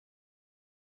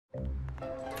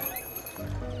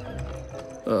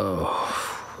Oh.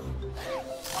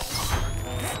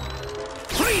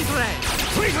 Freeze ray!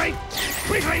 Freeze ray!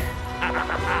 Freeze ray!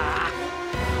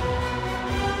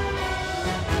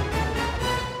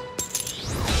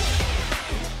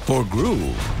 For Gru,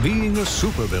 being a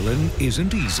supervillain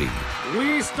isn't easy.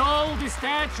 We stole the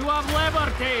Statue of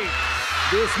Liberty!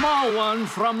 The small one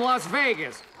from Las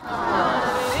Vegas.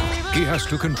 He has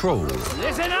to control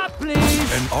Listen up,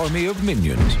 please! an army of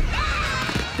minions.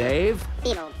 Dave?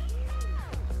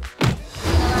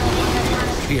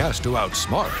 He has to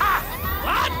outsmart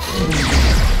What?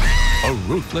 a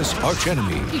ruthless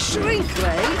archenemy. Shrink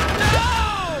ray?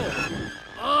 No!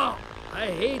 Oh, I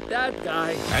hate that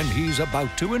guy. And he's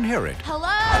about to inherit Hello?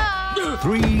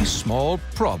 3 small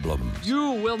problems.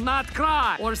 You will not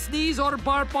cry, or sneeze, or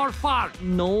burp, or fart.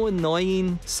 No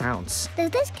annoying sounds. Does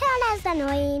this count as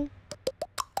annoying?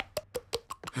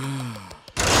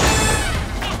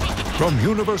 From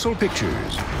Universal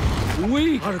Pictures,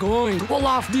 We are going to pull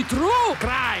off the true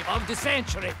crime of the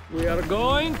century. We are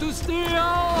going to steal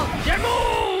the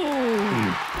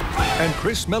moon! and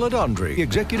Chris Meledandri,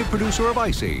 executive producer of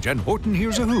Ice Age and Horton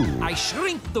Hears a Who. I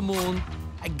shrink the moon.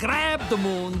 I grab the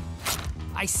moon.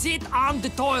 I sit on the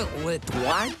toilet.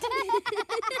 What?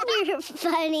 You're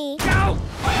funny. Go!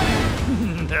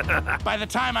 By the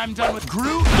time I'm done with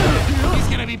Gru, he's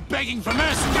gonna be begging for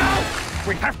mercy. Go!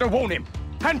 We have to warn him,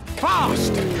 and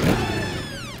fast!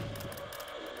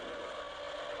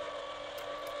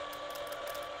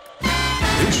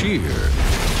 This year,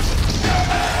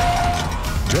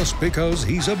 just because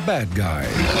he's a bad guy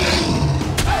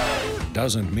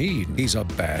doesn't mean he's a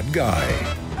bad guy.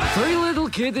 3 little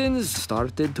kittens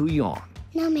started to yawn.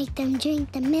 Now make them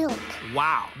drink the milk.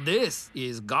 Wow, this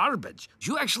is garbage.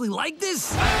 You actually like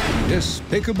this?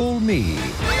 Despicable Me.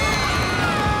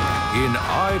 In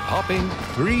eye-popping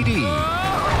 3D.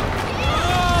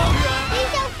 He's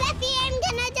so fluffy, I'm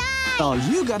gonna die. All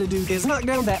you gotta do is knock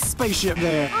down that spaceship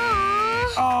there. Aww.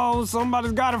 Oh,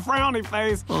 somebody's got a frowny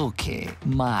face. Okay,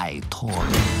 my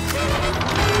turn.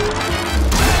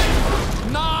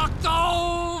 Knocked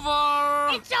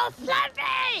over! It's so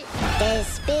fluffy.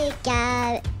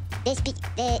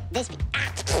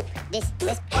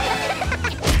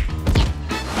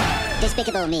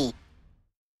 Despicable Me.